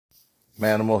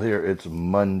Manimal here. It's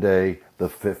Monday, the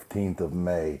 15th of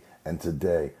May, and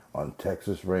today on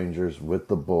Texas Rangers with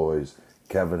the boys,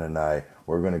 Kevin and I,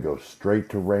 we're going to go straight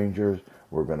to Rangers.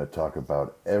 We're going to talk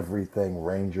about everything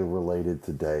Ranger related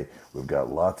today. We've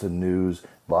got lots of news,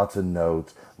 lots of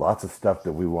notes, lots of stuff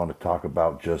that we want to talk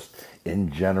about just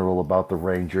in general about the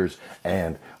Rangers,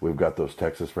 and we've got those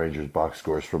Texas Rangers box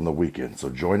scores from the weekend. So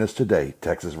join us today,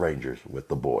 Texas Rangers with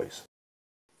the boys.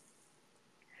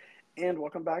 And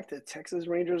welcome back to Texas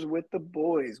Rangers with the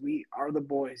Boys. We are the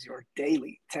boys, your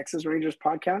daily Texas Rangers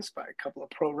podcast by a couple of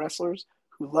pro wrestlers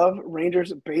who love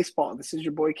Rangers baseball. This is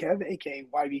your boy Kev, aka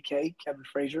YBK, Kevin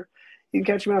Frazier. You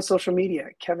can catch me on social media,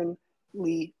 Kevin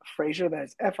Lee Frazier.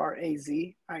 That's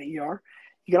Frazier. You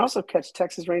can also catch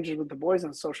Texas Rangers with the Boys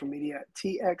on social media,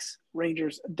 TX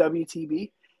Rangers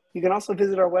WTB. You can also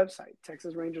visit our website,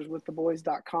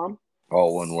 TexasRangersWithTheBoys.com.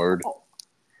 All one word. Oh,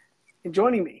 and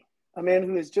joining me, a man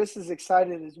who is just as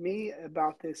excited as me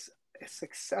about this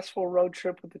successful road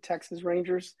trip with the Texas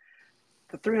Rangers,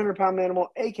 the 300-pound Manimal,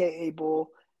 a.k.a.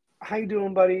 Bull. How you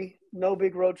doing, buddy? No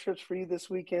big road trips for you this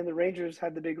weekend. The Rangers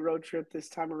had the big road trip this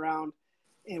time around.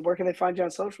 And where can they find you on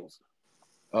socials?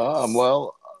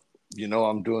 Well,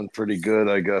 I'm doing pretty good.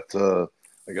 I got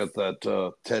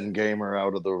that 10 gamer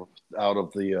out of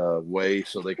the way,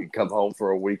 so they can come home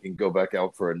for a week and go back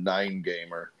out for a 9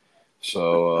 gamer.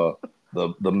 So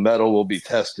the metal will be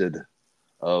tested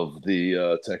of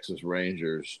the Texas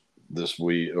Rangers this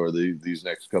week or these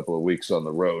next couple of weeks on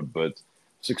the road. But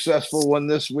successful one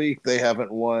this week. They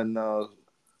haven't won.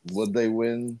 Would they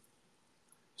win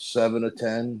 7 of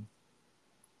 10?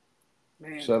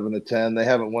 Man, 7 of 10. They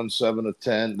haven't won 7 of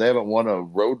 10. They haven't won a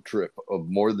road trip of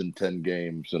more than 10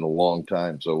 games in a long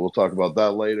time. So we'll talk about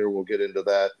that later. We'll get into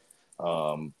that.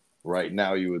 Right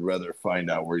now, you would rather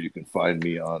find out where you can find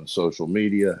me on social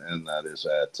media, and that is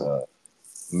at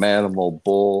Manimal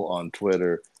Bull on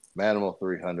Twitter,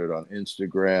 Manimal300 on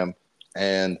Instagram,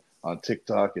 and on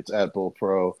TikTok, it's at Bull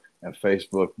Pro, and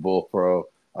Facebook, Bull Pro.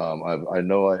 I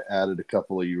know I added a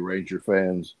couple of you Ranger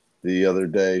fans the other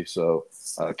day, so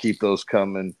keep those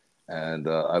coming. And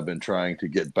I've been trying to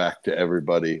get back to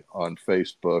everybody on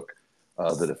Facebook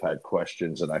that have had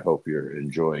questions, and I hope you're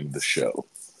enjoying the show.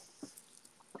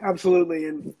 absolutely.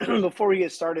 And before we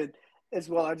get started as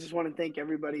well, I just want to thank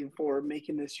everybody for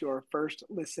making this your first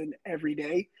listen every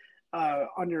day.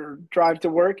 On your drive to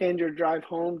work and your drive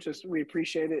home, just we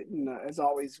appreciate it. And as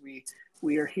always,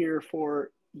 we are here for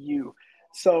you.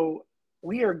 So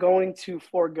we are going to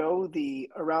forego the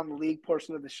around the league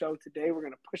portion of the show today. We're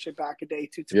going to push it back a day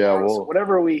to Yeah, tomorrow. So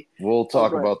whatever we we'll oh,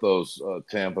 talk go ahead. about those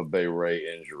Tampa Bay Ray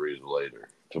injuries later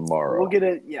We'll tomorrow. get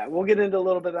it. Yeah, we'll get into a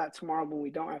little bit of that tomorrow when we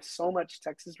don't have so much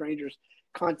Texas Rangers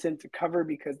content to cover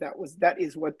because that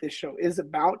is what this show is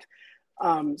about.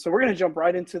 So we're going to jump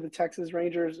right into the Texas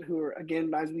Rangers, who are, again,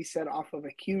 as we said, off of a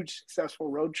huge successful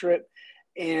road trip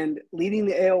and leading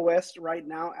the AL West right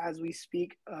now as we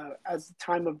speak, as the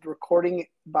time of recording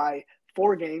by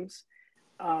 4 games.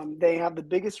 They have the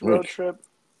biggest road Which, trip.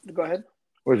 Go ahead.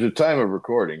 which at time of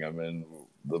recording, I mean,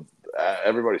 the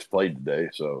everybody's played today,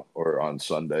 so or on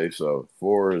Sunday, so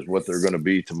 4 is what they're going to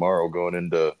be tomorrow going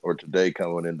into or today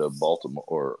coming into Baltimore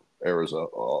or Arizona,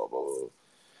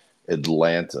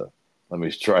 Atlanta. Let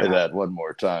me try Yeah, that one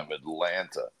more time,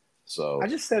 Atlanta. I So,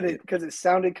 just said it because it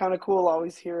sounded kind of cool. I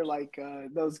always hear like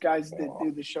those guys that oh,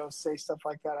 do the show say stuff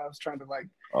like that. I was trying to like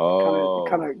oh,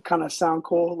 kind of sound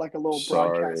cool, like a little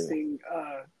sorry, broadcasting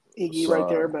Iggy right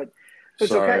there. sorry. But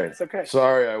it's okay. Sorry. It's okay.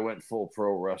 Sorry, I went full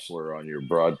pro wrestler on your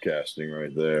broadcasting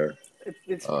right there.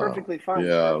 It's perfectly fine.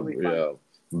 Yeah, Perfectly fine. yeah. I got a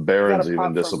Baron's even pop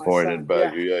from my disappointed, son.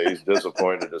 but Yeah. yeah, he's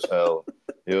disappointed as hell.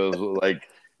 It was like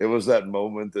it was that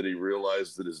moment that he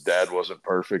realized that his dad wasn't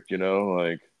perfect,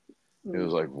 like it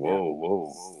was like, Yeah. whoa,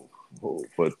 whoa, whoa, whoa.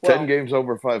 But 10 Well, games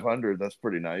over 500, that's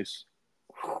pretty nice.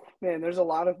 man, there's a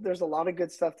lot of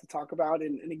good stuff to talk about,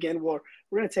 and again, we're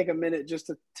going to take a minute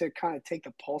just to kind of take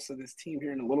the pulse of this team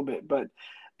here in a little bit. But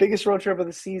biggest road trip of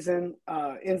the season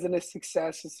ends in a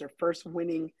success. It's their first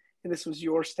winning, and this was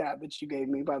your stat that you gave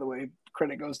me, by the way.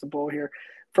 Credit goes to Bull here.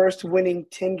 First winning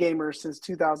 10 gamer since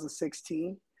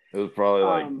 2016. It was probably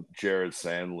like Um, Jared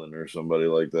Sandlin or somebody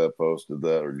like that posted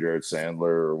that, or Jared Sandler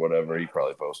or whatever. He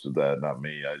probably posted that, not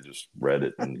me. I just read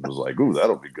it and was like, "Ooh,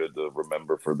 that'll be good to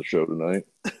remember for the show tonight."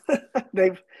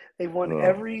 they've they've won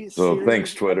every So thanks,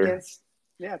 series Twitter. against.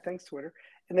 Yeah, thanks Twitter.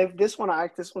 And they've this one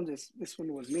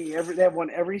was me. They have won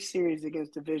every series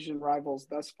against division rivals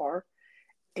thus far,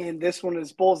 and this one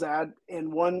is Bulls ad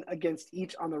and one against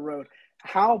each on the road.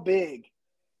 How big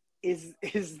is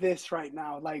this right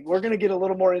now? Like we're gonna get a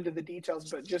little more into the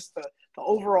details, but just the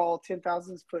overall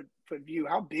 10,000 foot view.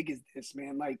 How big is this,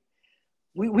 man? Like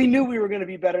we knew we were going to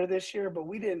be better this year, but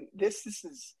we didn't. This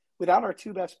is without our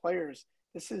two best players.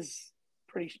 This is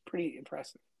pretty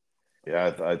impressive.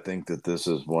 Yeah, I think that this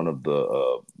is one of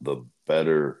the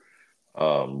better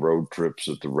road trips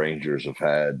that the Rangers have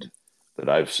had that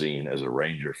I've seen as a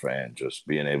Ranger fan. Just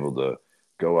being able to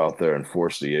go out there and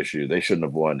force the issue. They shouldn't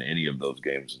have won any of those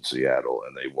games in Seattle,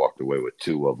 and they walked away with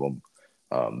two of them.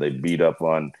 They beat up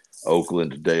on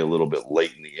Oakland today a little bit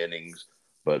late in the innings,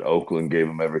 but Oakland gave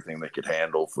them everything they could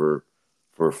handle for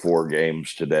 4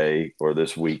 games today or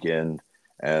this weekend.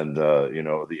 And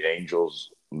the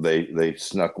Angels they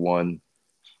snuck one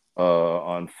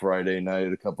on Friday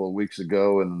night a couple of weeks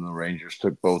ago, and the Rangers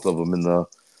took both of them in the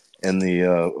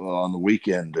on the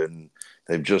weekend, and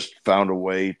they've just found a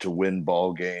way to win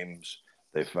ball games.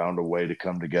 They found a way to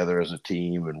come together as a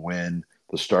team and win.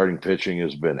 The starting pitching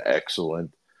has been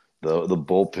excellent. The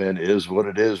bullpen is what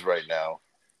it is right now.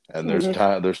 And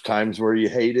there's times where you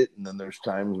hate it, and then there's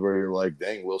times where you're like,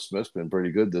 dang, Will Smith's been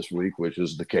pretty good this week, which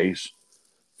is the case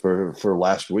for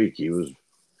last week. He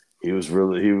was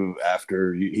really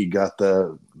after he got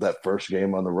that first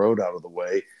game on the road out of the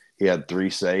way. He had 3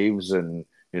 saves, and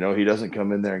he doesn't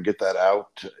come in there and get that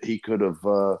out. He could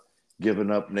have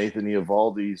given up Nathan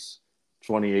Eovaldi's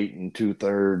 28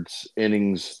 2/3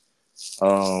 innings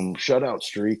shutout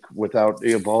streak without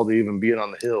Eovaldi even being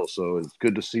on the hill. So it's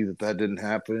good to see that didn't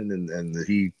happen, and that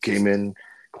he came in,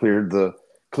 cleared the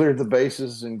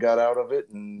bases, and got out of it,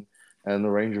 and the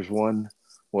Rangers won.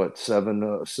 What, 7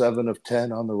 of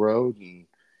 10 on the road, and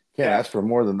can't ask for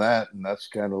more than that. And that's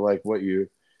kind of like what you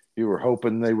were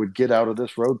hoping they would get out of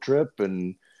this road trip.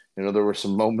 And there were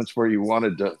some moments where you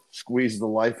wanted to squeeze the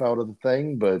life out of the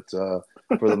thing, but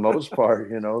for the most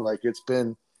part, like it's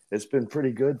been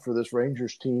pretty good for this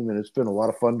Rangers team, and it's been a lot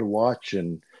of fun to watch.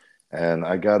 And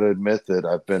I got to admit that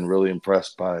I've been really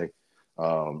impressed by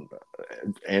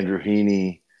Andrew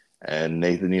Heaney and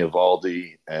Nathan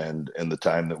Eovaldi, and the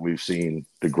time that we've seen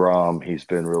DeGrom, he's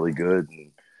been really good.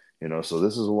 And, so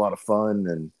this is a lot of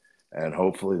fun, and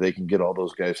hopefully they can get all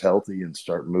those guys healthy and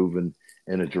start moving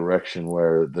in a direction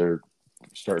where they're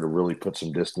starting to really put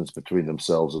some distance between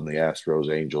themselves and the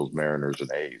Astros, Angels, Mariners,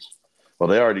 and A's. Well,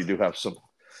 they already do have some.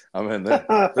 I mean,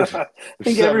 I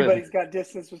think everybody's got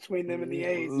distance between them and the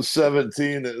A's.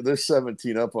 17. They're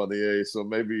 17 up on the A's, so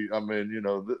maybe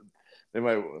they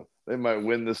might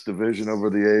win this division over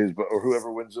the A's, or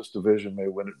whoever wins this division may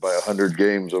win it by 100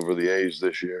 games over the A's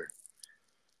this year.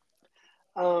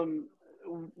 One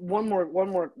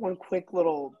quick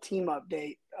little team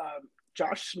update.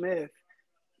 Josh Smith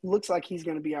looks like he's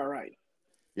going to be all right.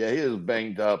 Yeah, he was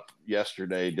banged up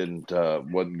yesterday.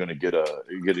 Wasn't going to get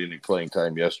any playing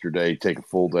time yesterday. Take a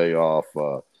full day off.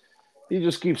 He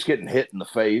just keeps getting hit in the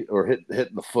face, or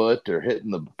hitting the foot, or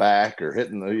hitting the back, or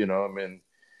hitting the.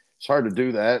 It's hard to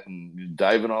do that, and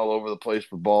diving all over the place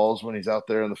for balls when he's out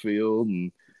there in the field.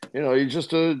 And, he's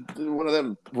just one of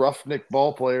them roughneck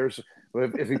ball players.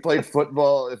 If he played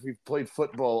football,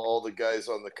 all the guys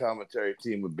on the commentary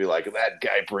team would be like, that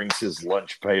guy brings his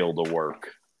lunch pail to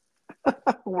work.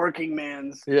 Working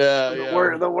man's. Yeah.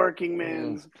 The working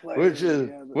man's player. Which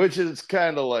is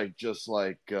kind of like, just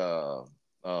like, that's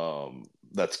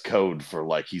code for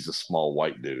like, he's a small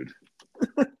white dude.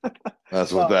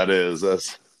 That's what that is.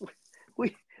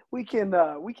 We can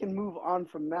move on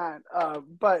from that,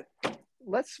 but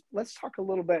let's talk a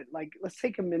little bit. Like, let's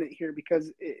take a minute here,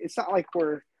 because it's not like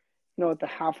we're at the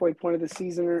halfway point of the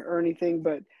season or anything,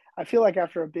 but I feel like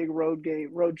after a big road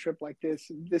trip like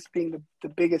this being the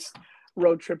biggest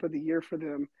road trip of the year for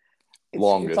them,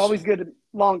 it's always good to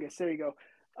longest. There you go.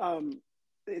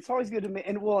 It's always good to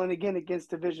and again,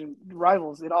 against division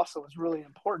rivals, it also is really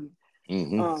important.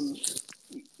 Mm-hmm.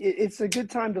 It's a good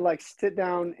time to like sit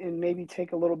down and maybe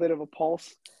take a little bit of a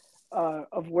pulse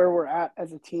of where we're at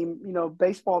as a team.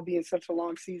 Baseball being such a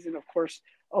long season, of course,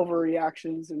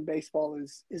 overreactions in baseball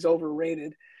is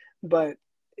overrated, but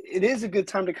it is a good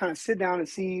time to kind of sit down and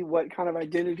see what kind of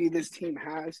identity this team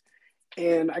has.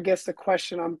 And I guess the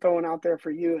question I'm throwing out there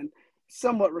for you, and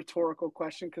somewhat rhetorical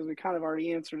question because we kind of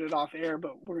already answered it off air,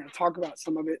 but we're going to talk about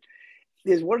some of it,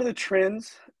 is what are the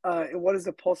trends and what is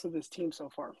the pulse of this team so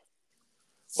far?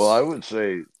 Well, I would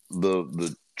say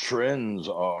the trends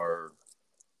are,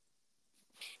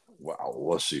 wow,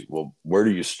 let's see. Well, where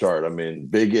do you start? I mean,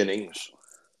 big innings.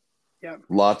 Yep.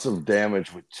 Lots of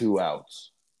damage with 2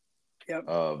 outs.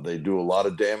 Yep. They do a lot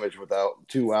of damage without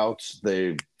 2 outs.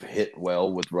 They hit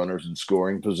well with runners in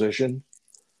scoring position.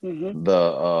 Mm-hmm.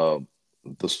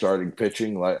 The starting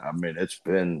pitching, it's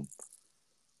been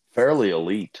fairly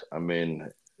elite. I mean,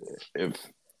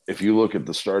 if you look at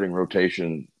the starting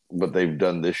rotation, what they've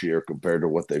done this year compared to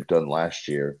what they've done last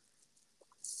year,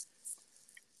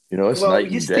 It's Well,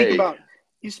 night and day.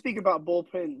 you speak about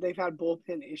bullpen. They've had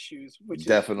bullpen issues,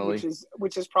 Definitely.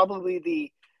 which is probably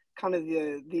the kind of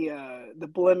the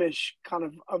blemish kind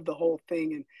of the whole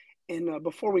thing. And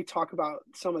before we talk about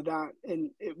some of that,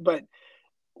 but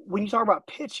when you talk about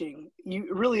pitching, you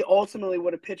really ultimately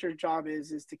what a pitcher's job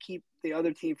is to keep the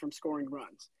other team from scoring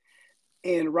runs.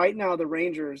 And right now, the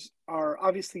Rangers are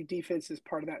obviously defense is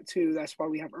part of that too. That's why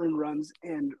we have earned runs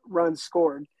and runs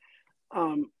scored.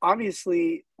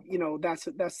 Obviously, that's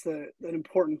an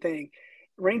important thing.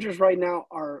 Rangers right now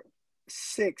are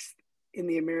sixth in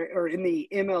the in the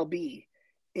MLB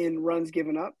in runs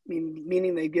given up,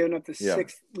 meaning they've given up the Yeah.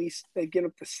 sixth least. They've given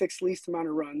up the sixth least amount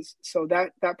of runs. So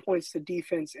that points to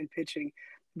defense and pitching,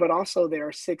 but also they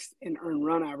are sixth in earned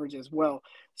run average as well.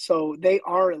 So they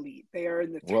are elite. They are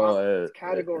in the Well, top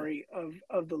category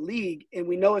of the league, and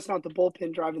we know it's not the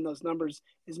bullpen driving those numbers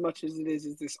as much as it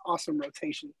is this awesome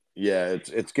rotation. yeah,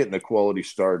 it's getting a quality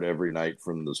start every night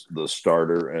from the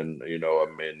starter, and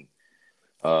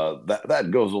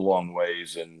that goes a long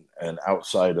ways. And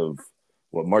outside of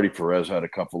what Marty Perez had a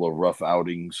couple of rough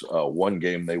outings. One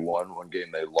game they won, one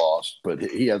game they lost, but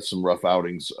he had some rough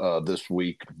outings this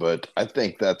week. But I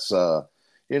think that's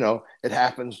it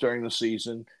happens during the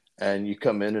season, and you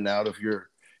come in and out of your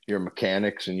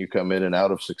mechanics, and you come in and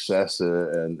out of success,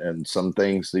 and some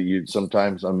things that you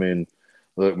sometimes.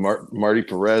 Look, Marty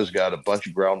Perez got a bunch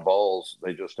of ground balls.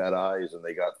 They just had eyes, and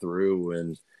they got through,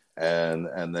 and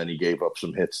then he gave up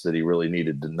some hits that he really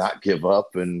needed to not give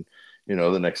up. And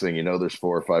the next thing you know, there's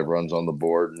 4 or 5 runs on the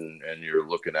board, and you're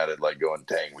looking at it like going,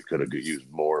 dang, we could have used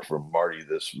more from Marty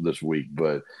this week.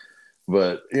 But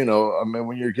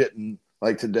when you're getting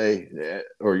like today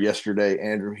or yesterday,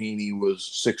 Andrew Heaney was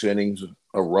 6 innings,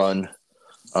 a run.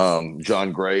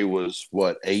 John Gray was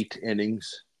what, 8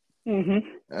 innings, and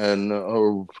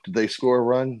did they score a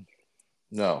run?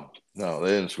 No, they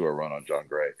didn't score a run on John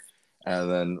Gray.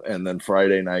 And then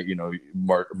Friday night,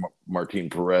 Martin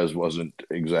Perez wasn't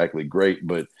exactly great,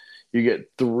 but you get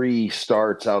 3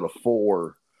 starts out of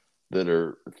 4 that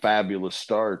are fabulous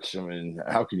starts.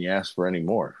 How can you ask for any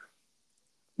more?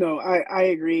 No, I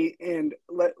agree. And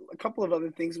a couple of other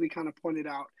things we kind of pointed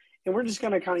out, and we're just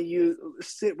going to kind of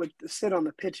sit on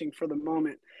the pitching for the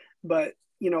moment. But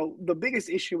the biggest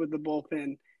issue with the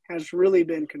bullpen has really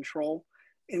been control.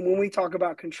 And when we talk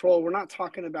about control, we're not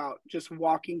talking about just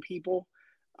walking people.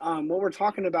 What we're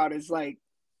talking about is like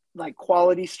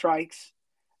quality strikes,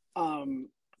 and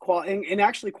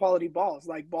actually quality balls,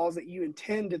 like balls that you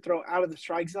intend to throw out of the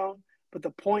strike zone. But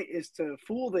the point is to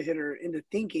fool the hitter into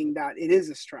thinking that it is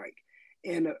a strike.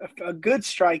 And a good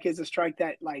strike is a strike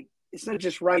that, like, it's not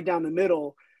just right down the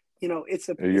middle. It's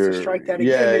a strike that,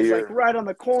 again, is like right on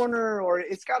the corner, or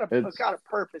it's got a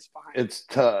purpose behind it. It's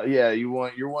tough. Yeah, you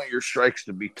want your strikes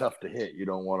to be tough to hit. You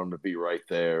don't want them to be right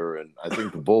there. And I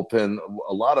think the bullpen,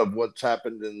 a lot of what's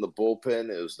happened in the bullpen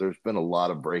is there's been a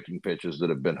lot of breaking pitches that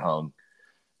have been hung,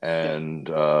 and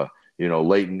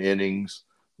late in innings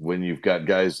when you've got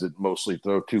guys that mostly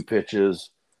throw 2 pitches,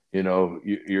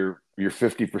 you're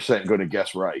 50% going to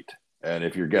guess right. And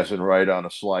if you're guessing right on a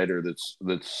slider that's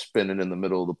spinning in the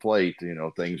middle of the plate,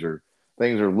 things are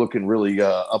looking really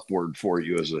upward for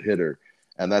you as a hitter.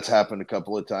 And that's happened a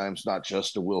couple of times, not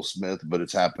just to Will Smith, but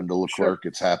it's happened to Leclerc. Sure.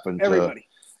 It's happened everybody.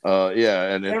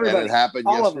 And it happened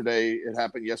all yesterday. It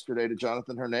happened yesterday to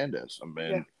Jonathan Hernandez.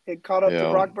 It caught up to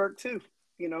Brock Burke too.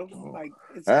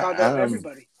 It's caught up to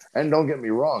everybody. And don't get me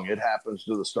wrong, it happens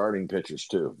to the starting pitchers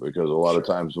too, because a lot of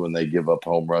times when they give up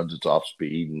home runs, it's off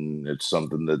speed, and it's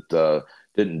something that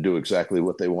didn't do exactly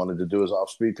what they wanted to do as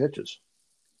off speed pitches.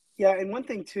 Yeah, and one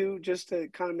thing too, just to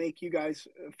kind of make you guys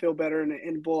feel better,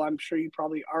 and Bull, I'm sure you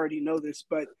probably already know this,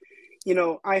 but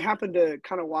I happen to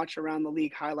kind of watch around the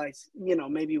league highlights,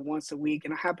 maybe once a week,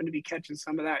 and I happen to be catching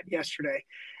some of that yesterday.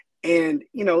 And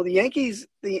the Yankees,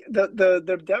 the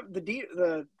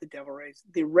Devil Rays,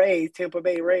 the Rays, Tampa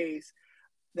Bay Rays,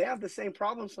 they have the same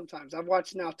problem sometimes. I've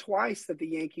watched now twice that the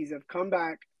Yankees have come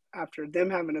back after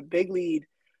them having a big lead,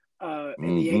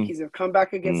 and the Yankees have come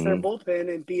back against their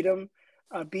bullpen and beat them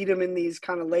in these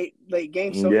kind of late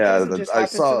games. So it doesn't just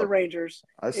happen to the Rangers.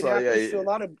 It happens to a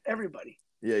lot of everybody.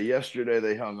 Yeah, yesterday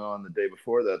they hung on. The day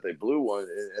before that they blew one,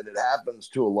 and it happens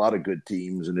to a lot of good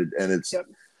teams, and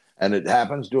it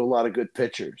happens to a lot of good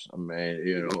pitchers.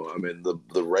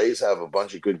 The Rays have a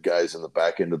bunch of good guys in the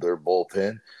back end of their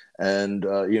bullpen, and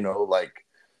like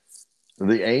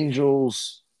the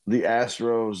Angels, the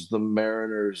Astros, the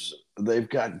Mariners, they've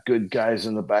got good guys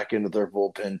in the back end of their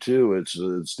bullpen too.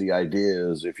 It's the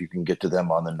idea is if you can get to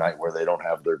them on the night where they don't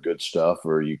have their good stuff,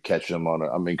 or you catch them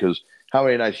because how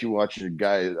many nights you watch a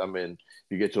guy?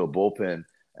 You get to a bullpen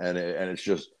and it's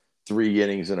just 3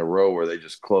 innings in a row where they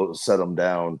just set them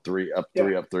down, Yeah.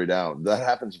 three up, 3 down. That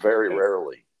happens very Yeah.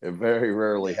 rarely. It very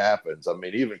rarely Yeah. happens. I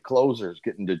mean, even closers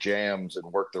get into jams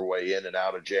and work their way in and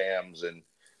out of jams. And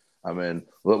I mean,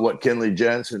 what Kenley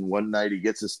Jensen, one night he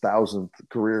gets his 1,000th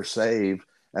career save,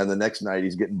 and the next night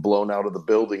he's getting blown out of the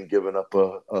building, giving up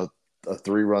a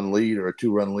 3-run lead or a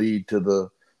 2-run lead to the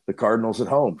Cardinals at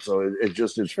home. So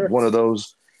it's Sure. one of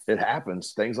those. It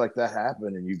happens. Things like that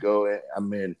happen, and you go. I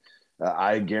mean,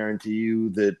 I guarantee you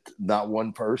that not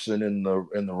one person in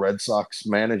the Red Sox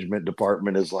management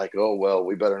department is like, oh well,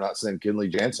 we better not send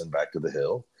Kenley Jansen back to the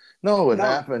hill. No, it No.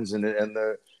 happens, and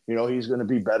the he's going to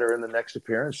be better in the next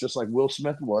appearance, just like Will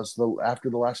Smith was after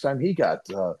the last time he got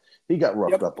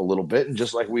roughed Yep. up a little bit, and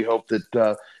just like we hope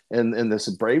that in this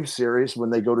Braves series when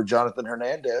they go to Jonathan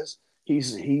Hernandez,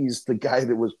 he's the guy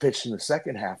that was pitched in the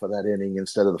second half of that inning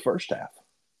instead of the first half.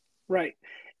 Right.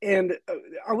 And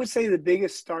I would say the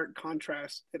biggest stark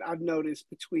contrast that I've noticed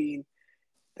between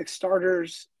the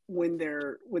starters when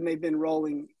they've been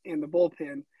rolling in the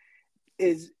bullpen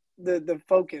is the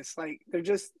focus. Like they're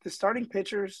just the starting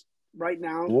pitchers right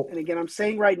now. Well, And again, I'm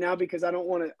saying right now because I don't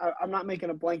want to. I'm not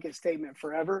making a blanket statement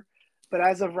forever, but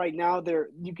as of right now,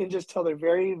 you can just tell they're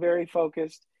very very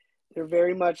focused. They're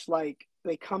very much like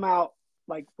they come out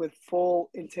like with full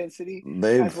intensity. As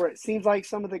they've where it seems like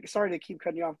some of the sorry to keep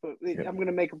cutting you off, but yeah. I'm going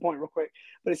to make a point real quick.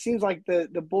 But it seems like the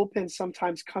bullpen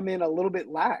sometimes come in a little bit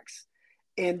lax,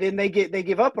 and then they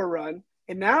give up a run,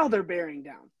 and now they're bearing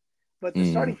down. But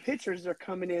the starting pitchers are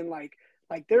coming in like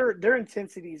their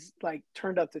intensity's like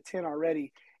turned up to 10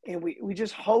 already, and we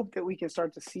just hope that we can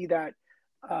start to see that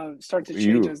start to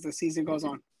change as the season goes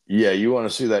on. Yeah, you want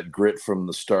to see that grit from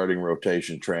the starting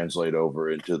rotation translate over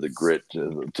into the grit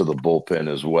to the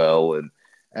bullpen as well,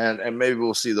 and maybe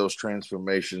we'll see those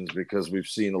transformations because we've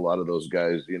seen a lot of those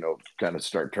guys, kind of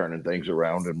start turning things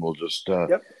around, and we'll just,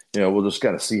 Yep. we'll just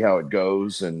kind of see how it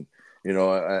goes, and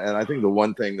I think the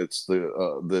one thing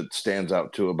that stands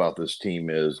out too about this team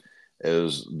is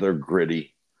they're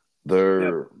gritty,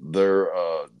 Yep.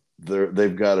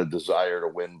 they've got a desire to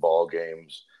win ball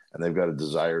games, and they've got a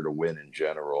desire to win in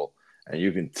general. And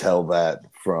you can tell that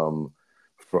from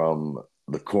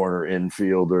the corner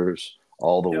infielders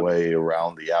all the Yep. way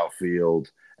around the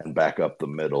outfield and back up the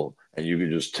middle. And you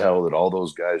can just tell that all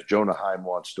those guys, Jonah Heim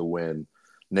wants to win,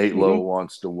 Nate Lowe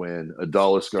wants to win,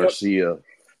 Adolis Yep. Garcia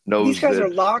knows These guys that, are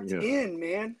locked in,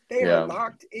 man. They are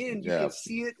locked in. You can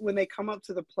see it when they come up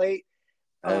to the plate.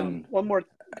 And One more.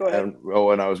 Go ahead.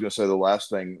 And I was going to say the last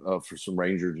thing for some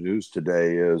Rangers news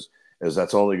today is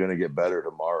that's only going to get better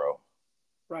tomorrow.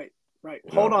 Right.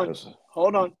 Hold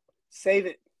on. Save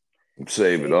it.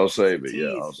 Save it. I'll save it.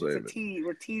 Yeah, I'll save it.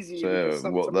 We're teasing you.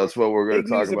 Well, that's what we're going to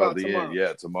talk about the tomorrow. end.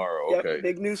 Yeah, tomorrow. Yep, Okay.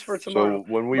 big news for tomorrow.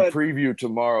 So when we preview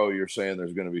tomorrow, you're saying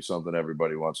there's going to be something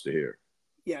everybody wants to hear.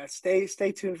 Yeah, stay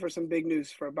tuned for some big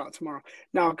news for about tomorrow.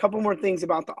 Now, a couple more things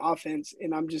about the offense,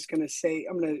 and I'm going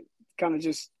to kind of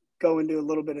just go into a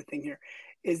little bit of thing here,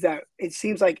 is that it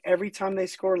seems like every time they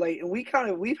score late, and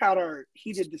we've had our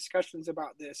heated discussions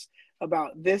about this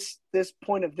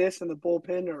point of this in the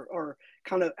bullpen or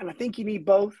kind of, and I think you need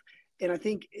both. And I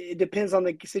think it depends on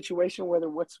the situation, whether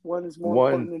one is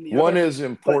more important than the other. One is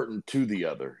important to the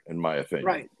other, in my opinion.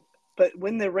 Right. But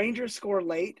when the Rangers score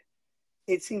late,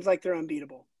 it seems like they're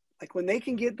unbeatable. Like when they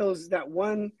can get that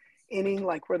one inning,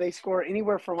 like where they score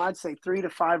anywhere from, I'd say 3 to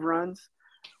 5 runs,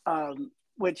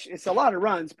 which it's a lot of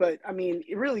runs, but I mean,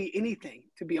 really anything,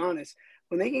 to be honest,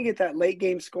 when they can get that late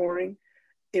game scoring,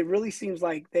 it really seems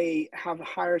like they have a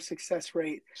higher success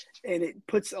rate, and it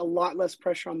puts a lot less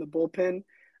pressure on the bullpen.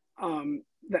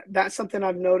 That's something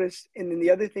I've noticed. And then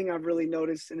the other thing I've really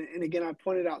noticed, and again, I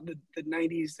pointed out the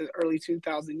 90s, the early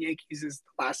 2000 Yankees is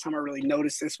the last time I really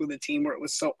noticed this with a team where it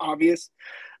was so obvious.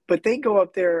 But they go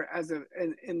up there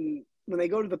and when they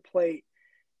go to the plate,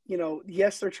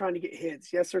 yes, they're trying to get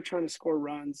hits. Yes, they're trying to score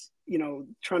runs,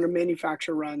 trying to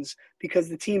manufacture runs because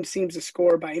the team seems to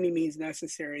score by any means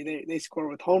necessary. They score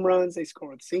with home runs. They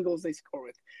score with singles. They score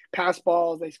with pass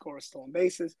balls. They score with stolen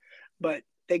bases. But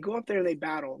they go up there and they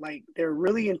battle. Like they're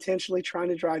really intentionally trying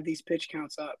to drive these pitch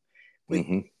counts up with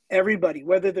everybody,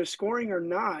 whether they're scoring or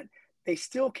not. They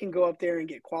still can go up there and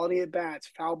get quality at bats,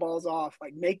 foul balls off,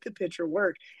 like make the pitcher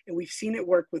work. And we've seen it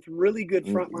work with really good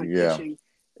frontline pitching.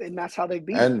 And that's how they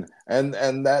beat them. And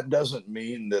that doesn't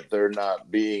mean that they're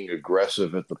not being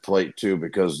aggressive at the plate too,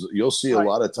 because you'll see a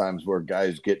lot of times where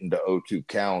guys get into 0-2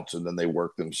 counts and then they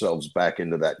work themselves back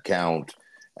into that count,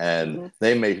 and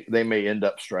they may end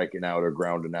up striking out or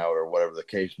grounding out or whatever the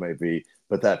case may be,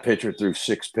 but that pitcher threw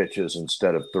 6 pitches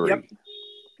instead of 3. Yep.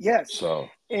 Yes. So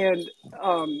and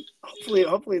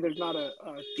hopefully there's not a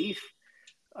thief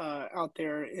out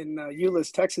there in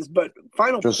Euless, Texas. But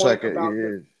final Just a point about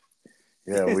second.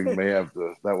 Yeah, we may have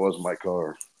to. That was my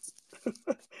car.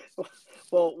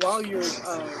 well, while you're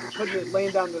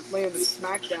laying the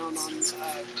smackdown on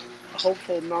a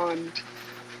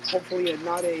hopefully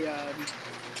not a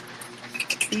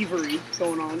thievery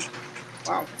going on.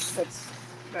 Wow,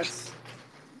 that's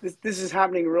this is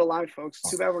happening in real life, folks.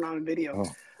 Too bad we're not on video. It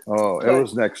But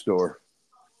was next door.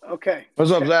 okay,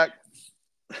 What's up, Zach?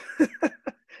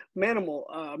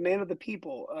 Manimal, man of the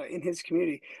people in his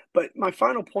community. But my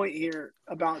final point here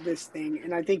about this thing,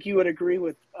 and I think you would agree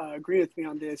with me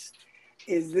on this,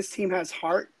 is this team has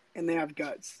heart and they have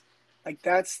guts. Like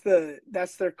that's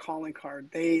their calling card.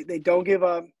 They don't give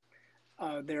up.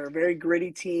 They're a very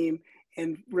gritty team,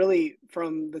 and really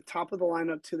from the top of the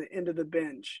lineup to the end of the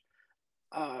bench.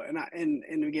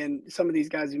 And again, some of these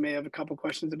guys you may have a couple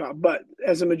questions about, but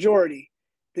as a majority,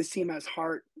 this team has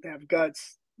heart. They have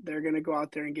guts. They're going to go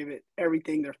out there and give it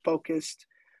everything. They're focused,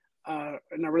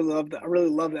 and I really love that. I really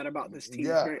love that about this team. It's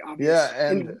Yeah, very obvious.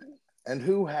 yeah, and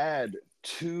who had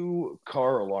two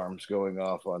car alarms going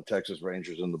off on Texas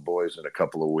Rangers and the boys in a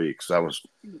couple of weeks? That was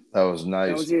nice.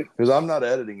 That was you. Because I'm not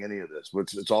editing any of this.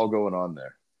 It's all going on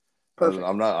there. Perfect.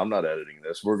 I'm not editing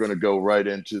this. We're going to go right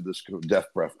into this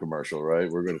Def Breath commercial,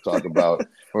 right? We're going to talk about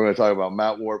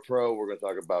Matt War Pro. We're going to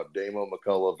talk about Damo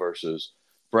McCullough versus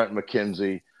Brent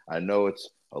McKenzie. I know it's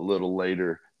a little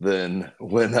later than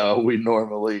when we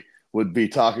normally would be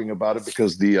talking about it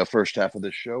because the first half of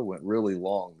this show went really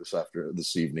long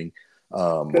this evening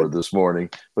or this morning.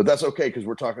 But that's okay because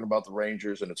we're talking about the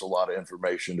Rangers and it's a lot of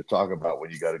information to talk about when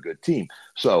you got a good team.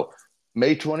 So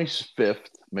May 25th,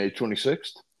 May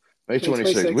 26th. May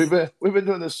 26th. We've been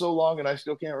doing this so long, and I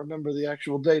still can't remember the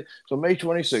actual date. So May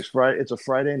 26th, Friday. It's a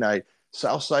Friday night.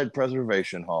 Southside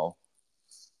Preservation Hall,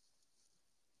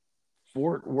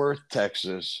 Fort Worth,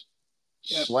 Texas.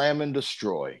 Yep. Slam and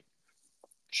Destroy.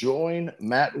 Join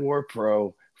Matt War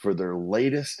Pro for their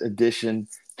latest addition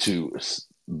to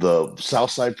the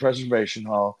Southside Preservation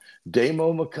Hall.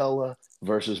 Damo McCullough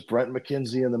versus Brent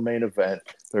McKenzie in the main event.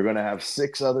 They're going to have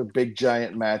 6 other big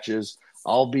giant matches.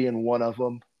 I'll be in one of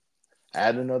them.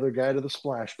 Add another guy to the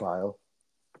splash pile.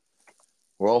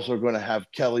 We're also going to have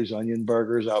Kelly's Onion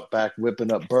Burgers out back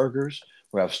whipping up burgers.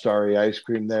 We'll have Starry Ice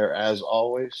Cream there as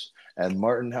always. And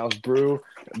Martin House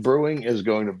Brewing is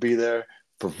going to be there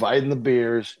providing the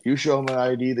beers. You show them an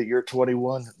ID that you're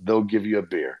 21, they'll give you a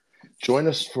beer. Join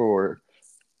us for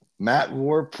Matt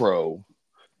War Pro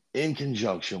in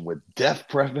conjunction with Death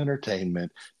Prep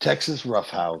Entertainment, Texas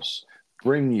Roughhouse,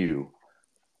 bring you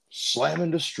Slam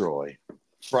and Destroy.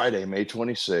 Friday, May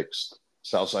 26th,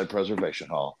 Southside Preservation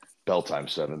Hall, bell time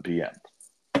 7 p.m.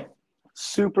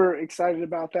 Super excited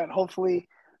about that. Hopefully,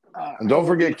 and don't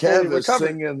forget Kev is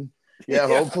singing. Yeah,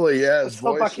 hopefully, yeah. His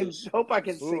hope I can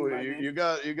sing. You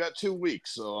got 2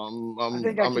 weeks, so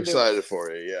I'm excited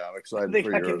for you. Yeah, I'm excited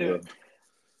for you.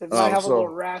 It might have a little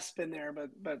rasp in there,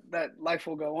 but that life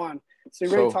will go on. So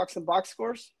you ready to talk some box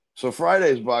scores? So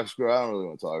Friday's box score, I don't really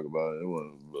want to talk about it. It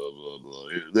was blah, blah, blah.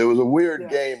 There was a weird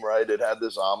game, right? It had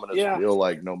this ominous feel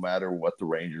like no matter what the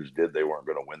Rangers did, they weren't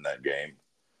going to win that game.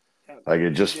 Yeah, like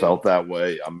it just felt that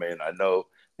way. I mean, I know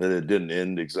that it didn't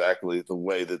end exactly the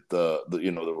way that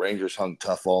the Rangers hung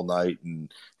tough all night,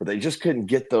 but they just couldn't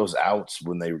get those outs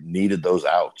when they needed those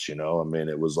outs. I mean,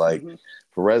 it was like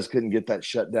Perez couldn't get that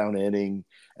shutdown inning,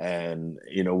 and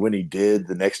when he did,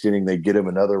 the next inning they'd get him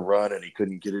another run, and he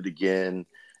couldn't get it again.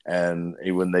 And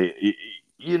when they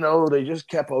just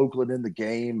kept Oakland in the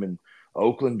game, and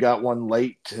Oakland got one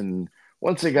late. And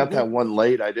once they got that one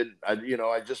late, I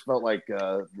just felt like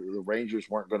the Rangers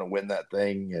weren't going to win that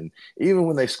thing. And even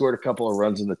when they scored a couple of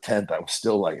runs in the 10th, I was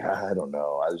still like, I don't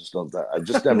know. I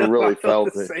just never really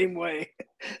felt it. Same way.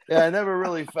 Yeah, I never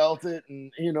really felt it.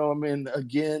 And, I mean,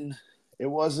 again, it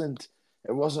wasn't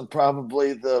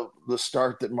probably the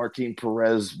start that Martin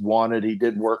Perez wanted. He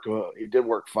did work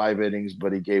 5 innings,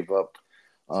 but he gave up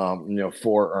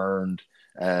 4 earned.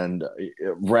 And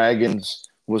Raggins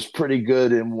was pretty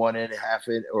good in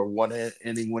 1.5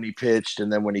 inning when he pitched,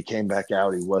 and then when he came back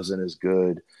out, he wasn't as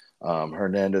good.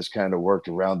 Hernandez kind of worked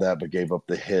around that, but gave up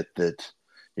the hit that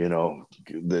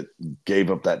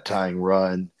gave up that tying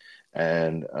run.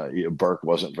 And Burke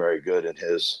wasn't very good in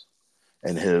his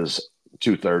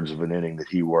 2/3 of an inning that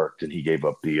he worked, and he gave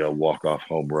up the walk-off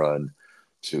home run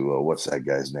to what's that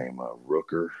guy's name?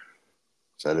 Rooker?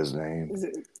 Is that his name?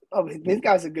 This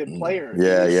guy's a good player.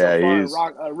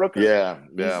 Rooker.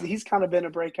 Yeah. He's kind of been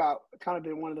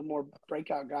one of the more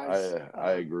breakout guys.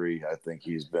 I agree. I think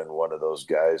he's been one of those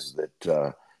guys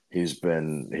that he's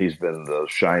been the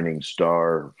shining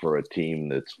star for a team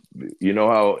that's, you know,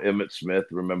 how Emmitt Smith,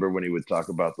 remember when he would talk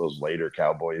about those later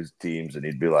Cowboys teams and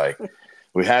he'd be like,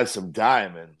 we had some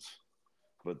diamonds,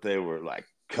 but they were like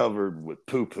covered with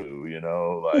poo poo, you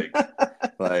know,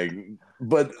 like,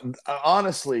 but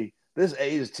honestly, this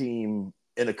A's team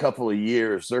in a couple of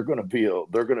years, they're going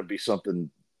to be something,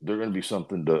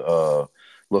 to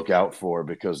look out for,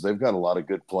 because they've got a lot of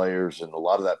good players and a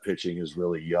lot of that pitching is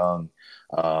really young.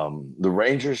 The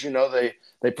Rangers, you know,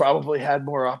 they probably had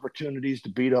more opportunities to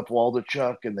beat up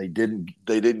Waldichuk and they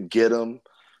didn't get them.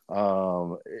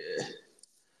 Um,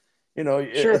 you know,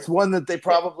 Sure. it's one that they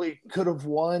probably could have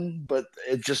won, but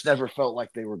it just never felt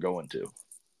like they were going to.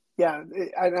 Yeah,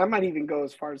 I might even go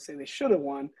as far as say they should have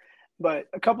won. But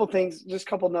a couple things, just a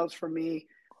couple notes for me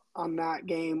on that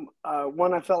game.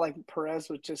 One, I felt like Perez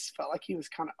was just felt like he was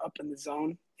kind of up in the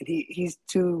zone, and he's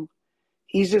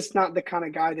just not the kind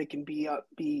of guy that can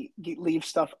leave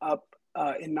stuff up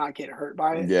and not get hurt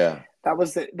by it. Yeah,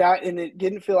 And it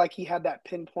didn't feel like he had that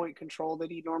pinpoint control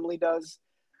that he normally does.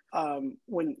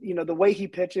 When the way he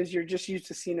pitches, you're just used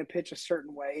to seeing him pitch a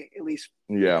certain way. At least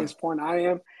at yeah. this point, I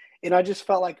am, and I just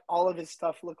felt like all of his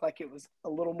stuff looked like it was a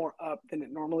little more up than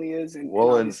it normally is, and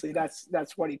Well, and obviously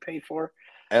that's what he paid for.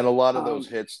 and a lot of those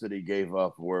Um, hits that he gave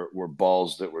up were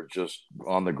balls that were just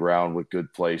on the ground with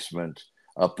good placement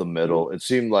up the middle. It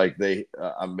seemed like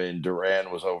I mean,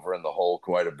 Duran was over in the hole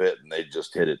quite a bit, and they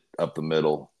just hit it up the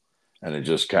middle, and it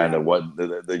just kind yeah, of what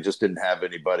they just didn't have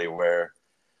anybody where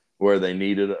they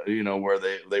needed, where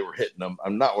they were hitting them.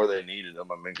 I'm not where they needed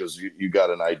them. I mean, because you got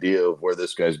an idea of where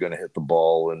this guy's going to hit the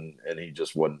ball, and he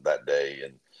just wasn't that day.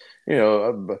 And you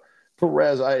know,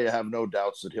 Perez, I have no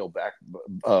doubts that he'll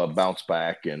bounce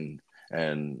back and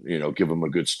give him a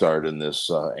good start in this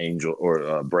Angel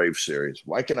or Brave series.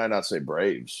 Why can I not say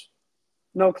Braves?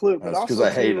 no clue, but That's because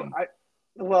also I hate too, them.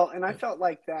 and I felt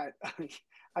like that.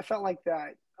 I felt like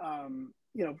that.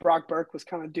 Brock Burke was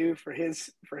kind of due for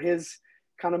his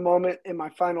kind of moment. And my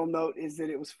final note is that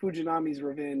it was Fujinami's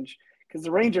revenge because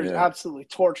the Rangers Yeah, absolutely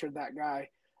tortured that guy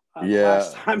the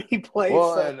last yeah. time he played.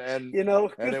 Well, So and good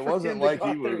it for wasn't him to like go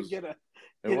he out there and was. It get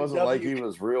a wasn't like W. he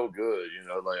was real good,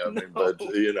 like I mean, but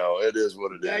No, it is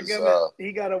what it is. dadgummit,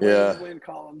 he got a win in Yeah, the win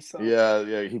column. So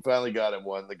yeah. He finally got him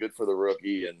one. The good for the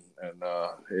rookie, and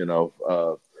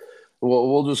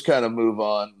we'll just kind of move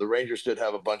on. The Rangers did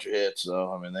have a bunch of hits,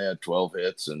 though. I mean, they had 12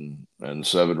 hits and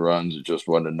 7 runs. It just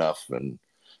wasn't enough, and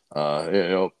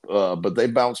but they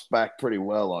bounced back pretty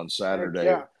well on heck Saturday.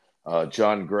 yeah,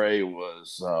 John Gray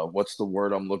was what's the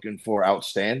word I'm looking for?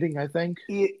 Outstanding, I think.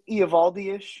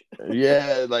 Eovaldi ish.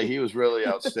 Yeah, like he was really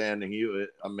outstanding.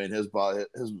 I mean, his body,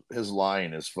 his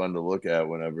line is fun to look at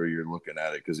whenever you're looking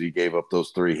at it because he gave up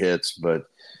those 3 hits, but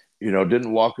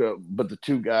didn't walk up. But the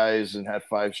 2 guys and had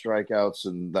 5 strikeouts,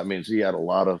 and that means he had a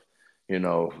lot of, a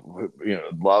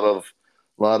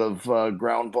lot of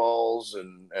ground balls,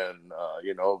 and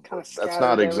Kind of that's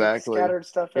not exactly, scattered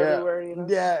stuff yeah, everywhere.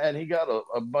 yeah, and he got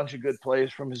a bunch of good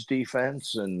plays from his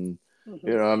defense, and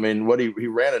Hmm. I mean, what he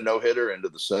ran a no hitter into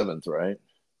the 7th, right?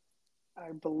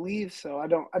 I believe so. I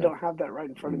don't have that right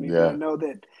in front of me, but Yeah.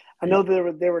 I know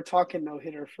they were talking no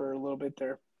hitter for a little bit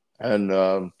there. And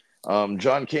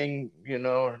John King,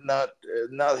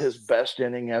 not his best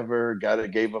inning ever.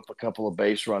 Gave up a couple of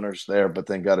base runners there, but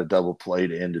then got a double play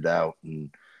to end it out.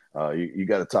 And you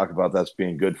got to talk about that's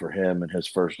being good for him and his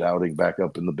first outing back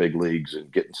up in the big leagues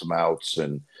and getting some outs.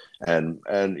 And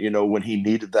when he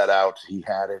needed that out, he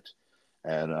had it.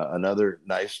 And another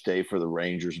nice day for the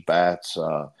Rangers bats.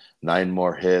 9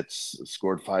 more hits,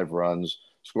 scored 5 runs,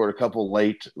 scored a couple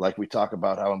late. Like we talk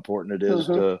about how important it is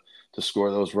Hmm. to score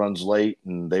those runs late,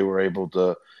 and they were able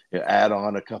to add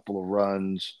on a couple of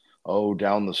runs.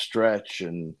 Down the stretch,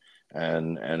 and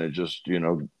it just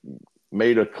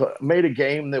made a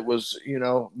game that was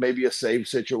maybe a save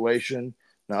situation.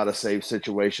 Not a save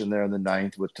situation there in the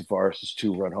 9th with Tavares'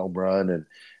 2-run home run,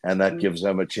 and that Hmm. gives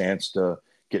them a chance to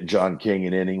get John King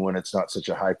an inning when it's not such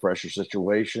a high pressure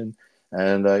situation.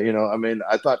 And I mean,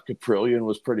 I thought Caprillion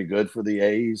was pretty good for the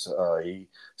A's. He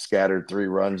scattered 3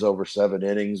 runs over 7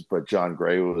 innings, but John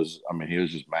Gray was, I mean, he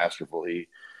was just masterful.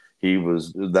 He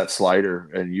was that slider,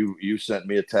 and you sent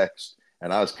me a text,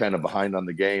 and I was kind of behind on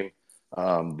the game,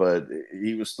 but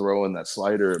he was throwing that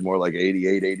slider at more like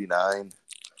 88, 89,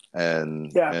 and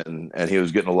Yeah, and he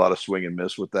was getting a lot of swing and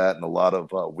miss with that, and a lot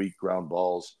of weak ground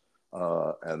balls,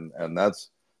 and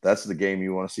that's the game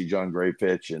you want to see John Gray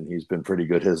pitch, and he's been pretty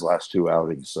good his last 2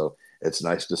 outings. So it's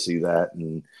nice to see that.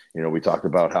 And we talked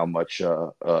about how much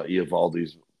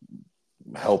Eovaldi's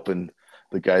helping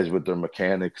the guys with their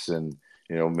mechanics, and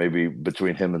maybe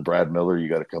between him and Brad Miller, you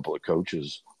got a couple of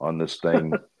coaches on this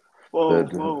thing. Whoa,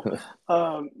 whoa.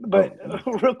 That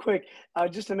But real quick,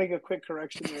 just to make a quick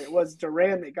correction there, it was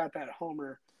Duran that got that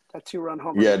homer, that 2-run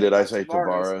homer, Yeah, but did I not say Tavares.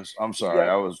 Tavares? I'm sorry, Yep,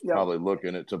 I was yep, probably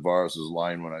looking at Tavares's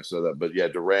line when I said that. But yeah,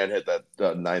 Durant hit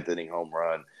that ninth inning home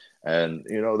run, and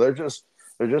they're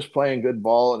just playing good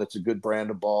ball, and it's a good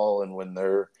brand of ball. And when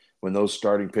those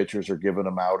starting pitchers are giving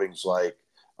them outings like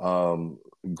um,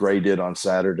 Gray did on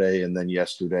Saturday, and then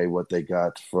yesterday what they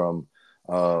got from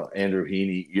Andrew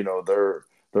Heaney,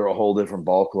 they're a whole different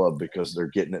ball club because they're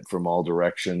getting it from all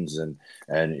directions, and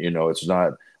it's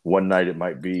not one night it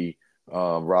might be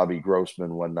Robbie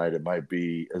Grossman. One night it might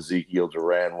be Ezekiel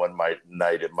Duran.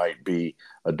 Night it might be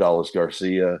Adalis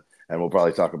Garcia. And we'll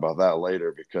probably talk about that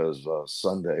later because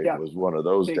Sunday yeah, was one of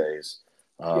those big, days.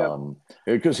 yep.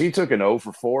 Because he took an 0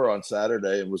 for 4 on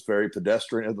Saturday and was very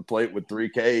pedestrian at the plate with 3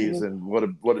 Ks. Mhm. And what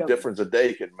a Yep. difference a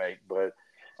day can make. But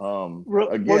One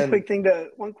again, quick thing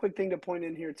to point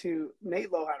in here too.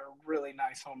 Nate Lowe had a really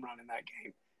nice home run in that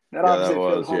game. That yeah, that opposite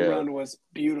field was, home yeah. run was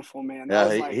beautiful, man. That Yeah,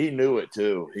 was he like, knew it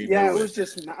too. He yeah, it knew it. was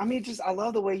just. I mean, just I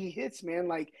love the way he hits, man.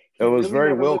 Like It he was really very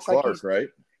never Will looks like Clark, he's. right?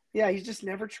 Yeah, he's just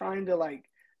never trying to like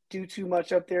do too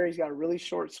much up there. He's got a really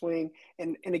short swing,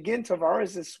 and again,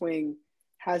 Tavares' swing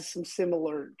has some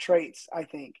similar traits, I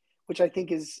think, which I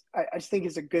just think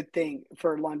is a good thing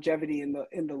for longevity in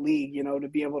the league. You know, to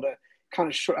be able to kind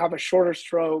of have a shorter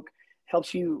stroke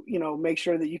helps you, make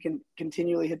sure that you can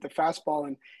continually hit the fastball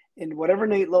and whatever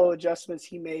Nate Lowe adjustments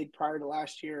he made prior to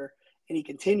last year, and he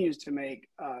continues to make.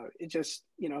 It just,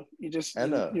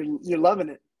 And you're loving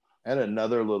it. And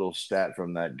another little stat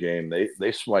from that game,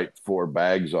 they swiped 4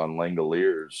 bags on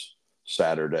Langoliers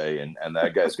Saturday, and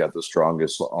that guy's got the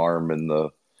strongest arm in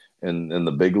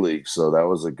the big league. So that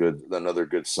was another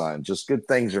good sign. Just good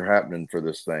things are happening for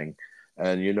this thing.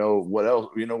 And you know what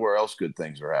else? You know where else good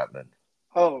things are happening?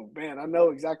 Oh man, I know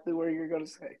exactly where you're going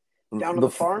to say. Down on The the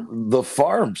farm. the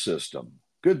farm system.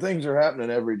 Good things are happening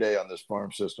every day on this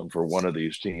farm system for one of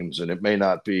these teams, and it may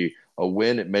not be a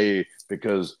win. It may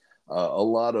because a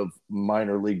lot of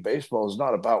minor league baseball is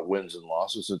not about wins and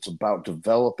losses. It's about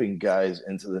developing guys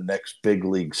into the next big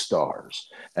league stars.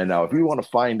 And now, if you Right. want to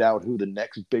find out who the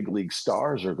next big league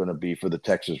stars are going to be for the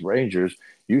Texas Rangers,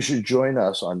 you should join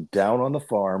us on Down on the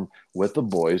Farm with the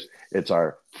Boys. It's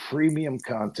our premium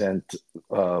content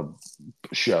uh,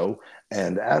 show.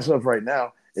 And as of right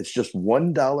now, it's just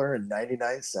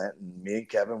 $1.99. And me and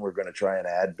Kevin, we're going to try and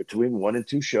add between 1 and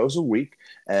 2 shows a week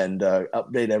and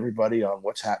update everybody on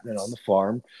what's happening on the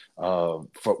farm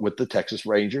with the Texas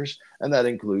Rangers. And that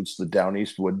includes the Down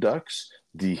East Wood Ducks,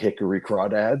 the Hickory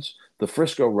Crawdads, the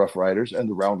Frisco Rough Riders, and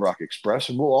the Round Rock Express.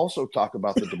 And we'll also talk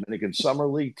about the Dominican Summer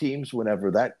League teams whenever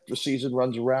that season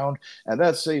runs around. And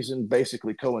that season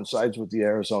basically coincides with the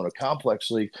Arizona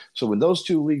Complex League. So when those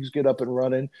 2 leagues get up and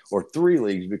running, or 3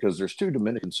 leagues, because there's 2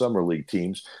 Dominican Summer League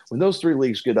teams, when those 3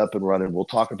 leagues get up and running, we'll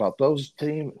talk about those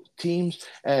teams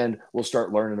and we'll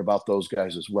start learning about those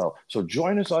guys as well. So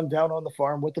join us on Down on the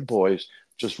Farm with the Boys,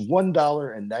 just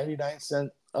 $1.99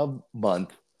 a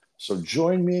month. So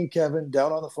join me and Kevin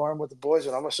Down on the Farm with the Boys,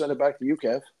 and I'm going to send it back to you,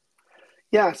 Kev.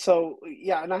 Yeah. So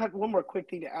yeah, and I have one more quick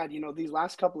thing to add. These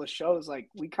last couple of shows, like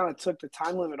we kind of took the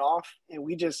time limit off, and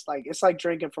we just like it's like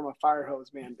drinking from a fire hose,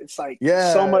 man. It's like so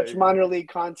Yeah, much minor league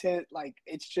content, like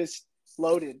it's just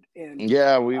loaded, and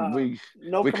yeah, we uh, we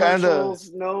no we kind of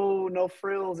commercials, no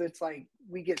frills. It's like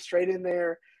we get straight in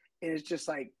there, and it's just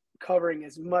like covering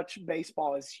as much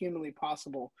baseball as humanly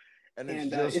possible, and it's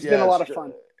and just it's been a yeah, lot of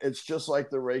fun. it's just like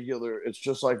it's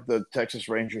just like the Texas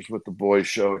Rangers with the Boys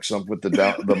show, except with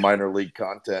the minor league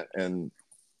content, and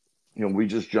we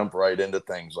just jump right into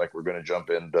things like we're going to jump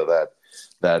into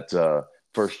that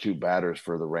first 2 batters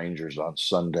for the Rangers on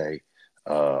Sunday,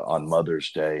 on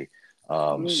Mother's Day.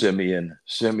 Mm,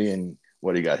 Simeon,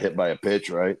 what he got hit by a pitch,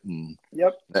 right? And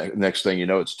yep. next thing you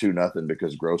know, it's 2-0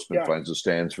 because Grossman Yeah. finds the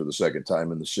stands for the second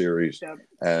time in the series. Yep.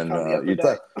 And Kind of the upper you deck.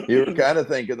 thought you were kind of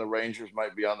thinking the Rangers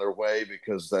might be on their way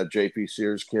because that JP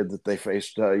Sears kid that they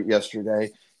faced yesterday,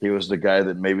 he was the guy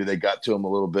that maybe they got to him a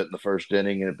little bit in the first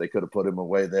inning, and if they could have put him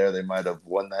away there, they might have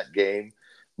won that game.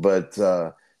 But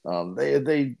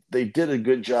they did a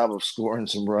good job of scoring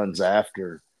some runs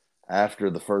after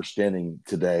the first inning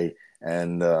today,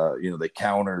 and they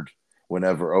countered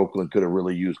whenever Oakland could have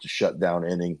really used a shutdown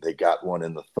inning. They got one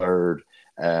in the third,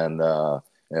 and the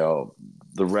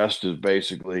rest is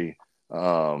basically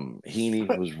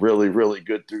Heaney was really, really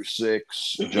good through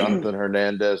 6. Jonathan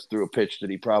Hernandez threw a pitch that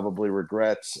he probably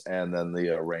regrets, and then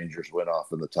the Rangers went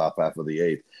off in the top half of the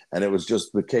 8th. And it was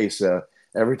just the case.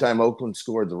 every time Oakland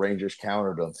scored, the Rangers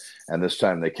countered them, and this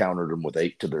time they countered them with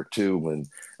 8-2,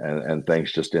 and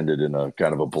things just ended in a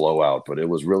kind of a blowout. But it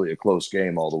was really a close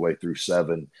game all the way through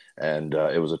 7, and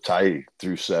it was a tie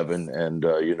through 7, and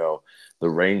the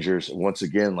Rangers once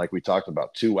again, like we talked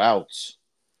about, 2 outs.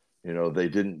 They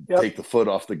didn't take the foot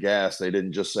off the gas. They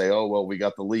didn't just say, "Oh well, we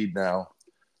got the lead now."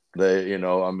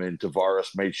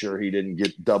 Tavares made sure he didn't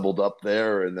get doubled up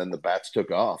there, and then the bats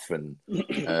took off, and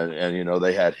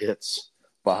they had hits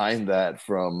behind that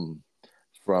from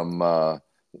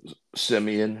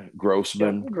Simeon,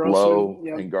 Grossman, Lowe,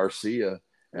 and Garcia,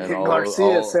 and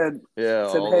Garcia said,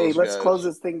 "Hey, let's guys. Close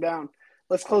this thing down.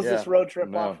 Let's close this road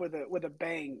trip off with a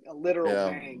bang, a literal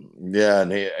bang." Yeah,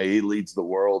 and he leads the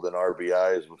world in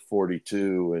RBIs with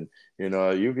 42, and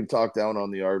you can talk down on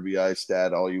the RBI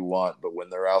stat all you want, but when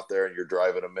they're out there and you're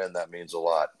driving them in, that means a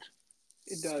lot.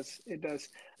 It does.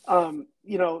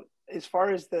 As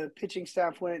far as the pitching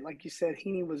staff went, like you said,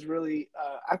 Heaney was really.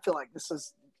 I feel like this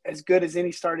was as good as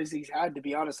any start as he's had, to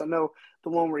be honest. I know the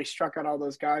one where he struck out all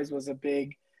those guys was a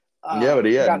big. But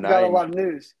he had got a lot of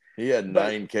news. He had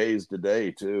 9 Ks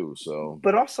today too. So,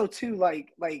 but also too,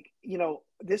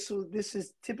 this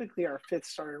is typically our 5th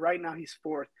starter. Right now he's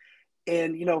 4th,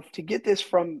 and to get this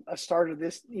from a starter,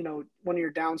 this one of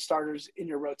your down starters in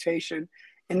your rotation,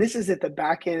 and this is at the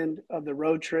back end of the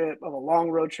road trip, of a long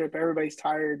road trip. Everybody's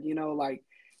tired. I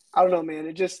don't know,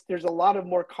 man. There's a lot of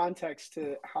more context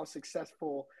to how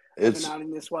successful of an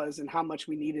outing this was and how much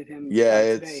we needed him.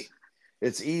 Today.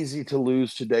 It's easy to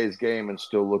lose today's game and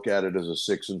still look at it as a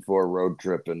 6-4 road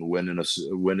trip and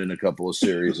winning a couple of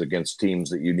series against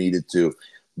teams that you needed to.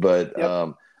 But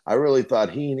I really thought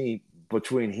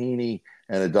between Heaney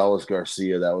and Adolis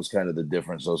Garcia, that was kind of the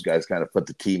difference. Those guys kind of put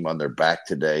the team on their back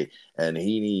today. And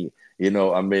Heaney,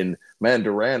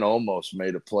 Duran almost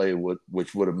made a play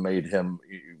which would have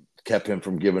kept him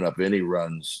from giving up any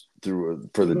runs for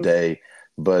the day.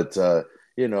 But,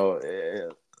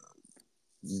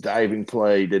 diving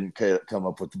play, didn't come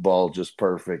up with the ball just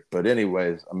perfect. But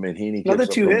anyways, Heaney another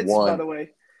 2 hits, by the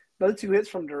way. Another 2 hits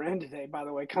from Duran today, by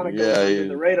the way. Kind of goes under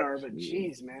the radar, but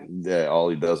geez, man. Yeah, all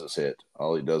he does is hit.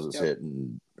 Hit,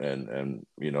 and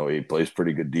he plays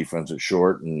pretty good defense at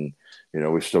short, and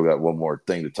we've still got one more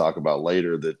thing to talk about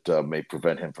later that may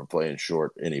prevent him from playing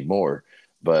short anymore.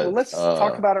 But let's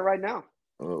talk about it right now.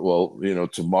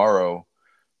 Tomorrow,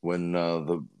 when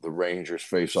the Rangers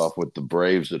face off with the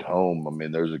Braves at home,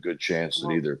 there's a good chance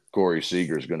that either Corey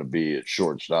Seager is going to be at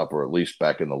shortstop or at least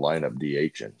back in the lineup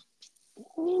DHing.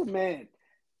 Oh, man.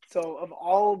 So of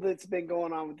all that's been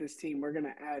going on with this team, we're going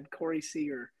to add Corey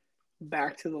Seager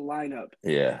back to the lineup.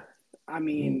 Yeah.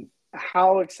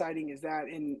 How exciting is that?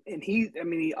 And he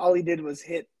all he did was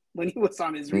hit when he was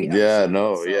on his rehab. Yeah.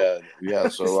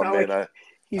 So,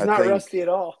 he's not rusty at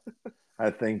all. I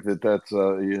think that's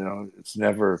it's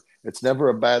never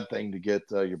a bad thing to get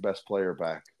your best player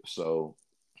back. So,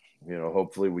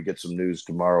 hopefully we get some news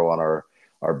tomorrow on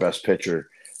our best pitcher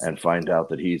and find out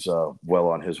that he's well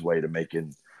on his way to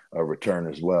making a return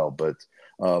as well. But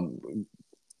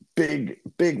big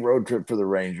road trip for the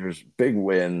Rangers, big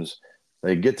wins.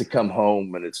 They get to come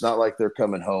home, and it's not like they're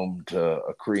coming home to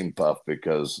a cream puff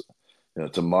because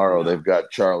tomorrow they've got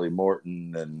Charlie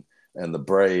Morton and the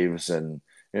Braves and.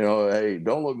 Hey,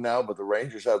 don't look now, but the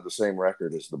Rangers have the same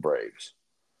record as the Braves.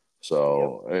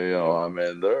 So,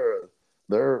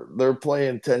 they're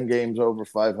playing 10 games over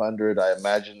 500. I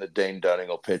imagine that Dane Dunning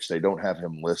will pitch. They don't have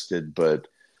him listed, but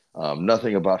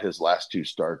nothing about his last 2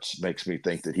 starts makes me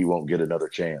think that he won't get another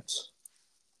chance.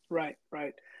 Right.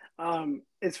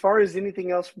 As far as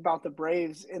anything else about the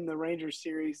Braves in the Rangers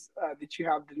series that you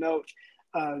have to note,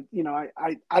 I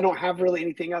don't have really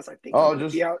anything else. I think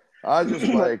I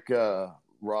just like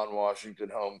Ron Washington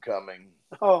homecoming.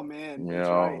 Oh man,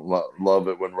 love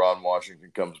it when Ron Washington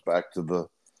comes back to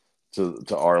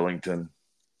Arlington.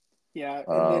 Yeah,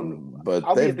 but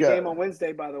I'll be at the game on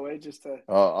Wednesday, by the way. Just to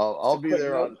I'll be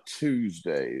there on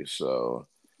Tuesday, so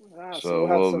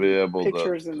we'll be able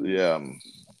to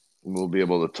we'll be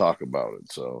able to talk about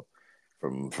it. So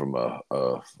from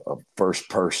a first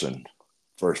person.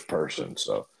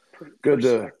 So good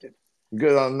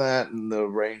on that. And the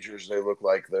Rangers, they look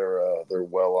like they're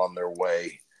well on their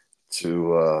way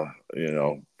to I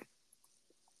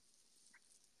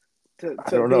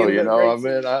don't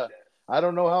know. I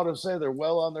don't know how to say they're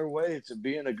well on their way to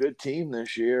being a good team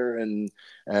this year and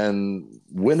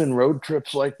winning road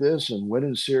trips like this and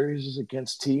winning series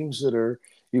against teams that are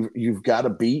you've got to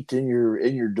beat in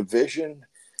your division.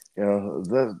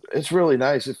 It's really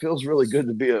nice. It feels really good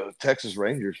to be a Texas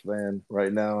Rangers fan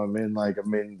right now.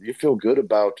 You feel good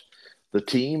about the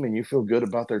team and you feel good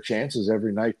about their chances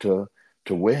every night to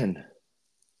win.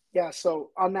 Yeah.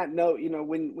 So on that note,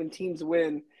 when teams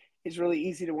win, it's really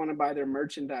easy to want to buy their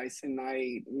merchandise, and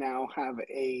I now have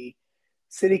a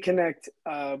City Connect,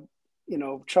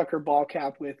 trucker ball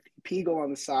cap with Peagle on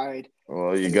the side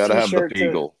Well, you and a got to have the T-shirt to.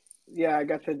 Beagle. Yeah, I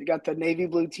got the navy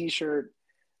blue T-shirt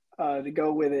to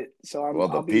go with it. So Well,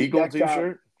 the I'll be Beagle decked out.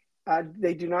 T-shirt.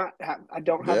 They do not have. I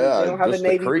don't have the. They Yeah, don't have the just the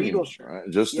navy beagle cream, shirt. right?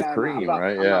 Just the Yeah, no, I'm cream, not.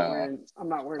 right? I'm not Yeah. wearing. I'm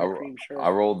not wearing a I, cream I shirt.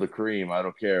 rolled the cream. I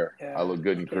don't care. I Yeah, look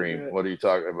good I in can't do cream. it. What are you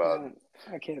talking about? No,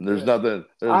 I can't do There's it. nothing.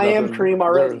 There's I am nothing. cream There.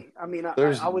 already. I mean,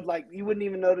 There's I would like. You wouldn't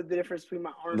even know the difference between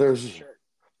my arms and the there's shirt.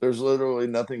 there's literally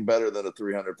nothing better than a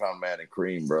 300-pound man in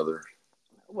cream, brother.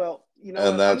 Well, you know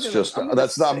And what? that's just I'm gonna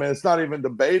that's not. I say mean, it's not even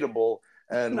debatable.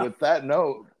 And no. with that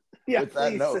note, Yeah,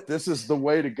 please. this is the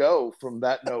way to go from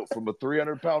that note, from a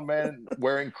 300-pound man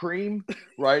wearing cream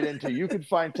right into you can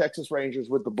find Texas Rangers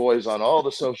with the boys on all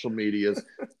the social medias,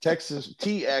 Texas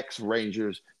TX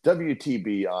Rangers,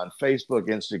 WTB on Facebook,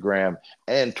 Instagram,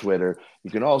 and Twitter.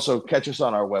 You can also catch us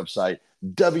on our website,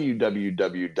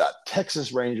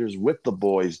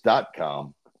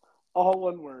 www.texasrangerswiththeboys.com. All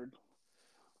one word.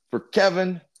 For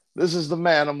Kevin, this is the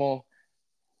Manimal,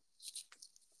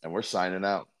 and we're signing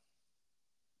out.